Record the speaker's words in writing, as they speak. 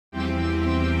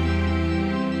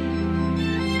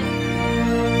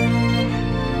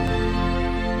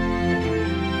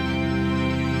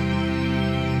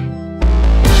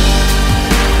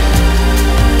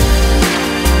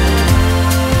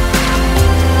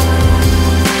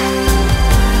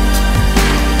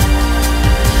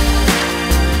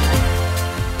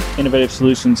Innovative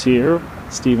Solutions here.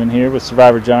 Stephen here with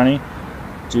Survivor Johnny,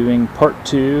 doing part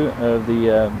 2 of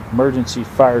the emergency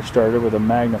fire starter with a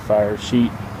magnifier sheet.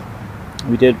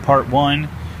 We did part 1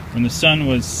 when the sun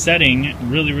was setting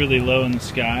really low in the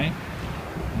sky,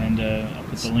 and I'll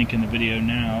put the link in the video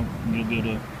now and you'll be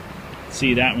able to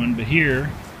see that one. But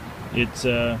here it's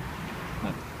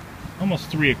almost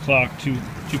 3 o'clock,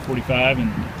 2:45,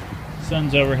 and the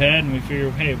sun's overhead, and we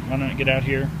figured, hey, why not get out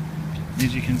here?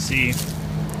 As you can see,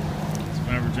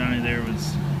 Survivor Johnny there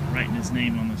was writing his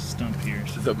name on the stump here.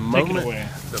 So the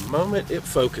moment it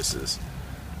focuses,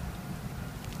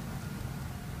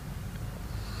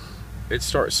 it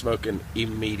starts smoking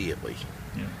immediately.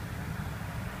 Yeah.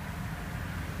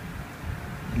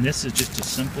 And this is just a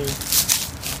simple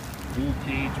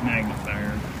full-page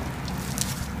magnifier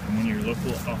from one of your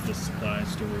local office supply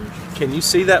stores. Can you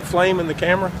see that flame in the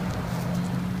camera?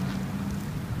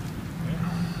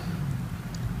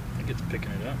 I think it's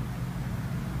picking it up.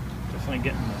 Definitely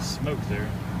getting the smoke there.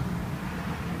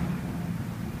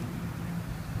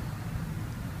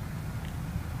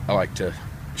 I like to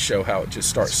show how it just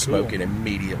starts smoking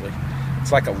immediately.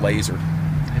 It's like a laser.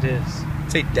 It is.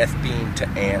 It's a death beam to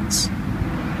ants.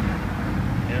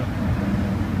 Yeah.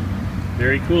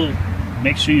 Very cool.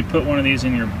 Make sure you put one of these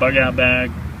in your bug out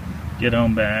bag, get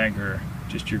home bag, or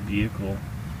just your vehicle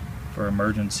for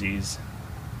emergencies.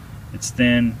 It's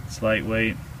thin, it's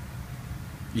lightweight.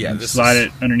 Yeah, slide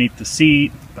it underneath the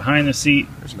seat, behind the seat.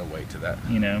 There's no weight to that.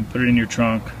 You know, put it in your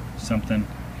trunk, something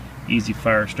easy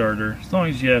fire starter, as long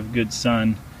as you have good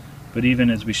sun. But even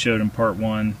as we showed in part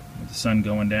 1, with the sun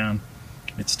going down,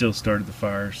 it still started the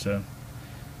fire. So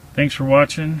thanks for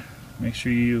watching. Make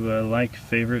sure you like,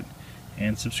 favorite,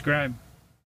 and subscribe.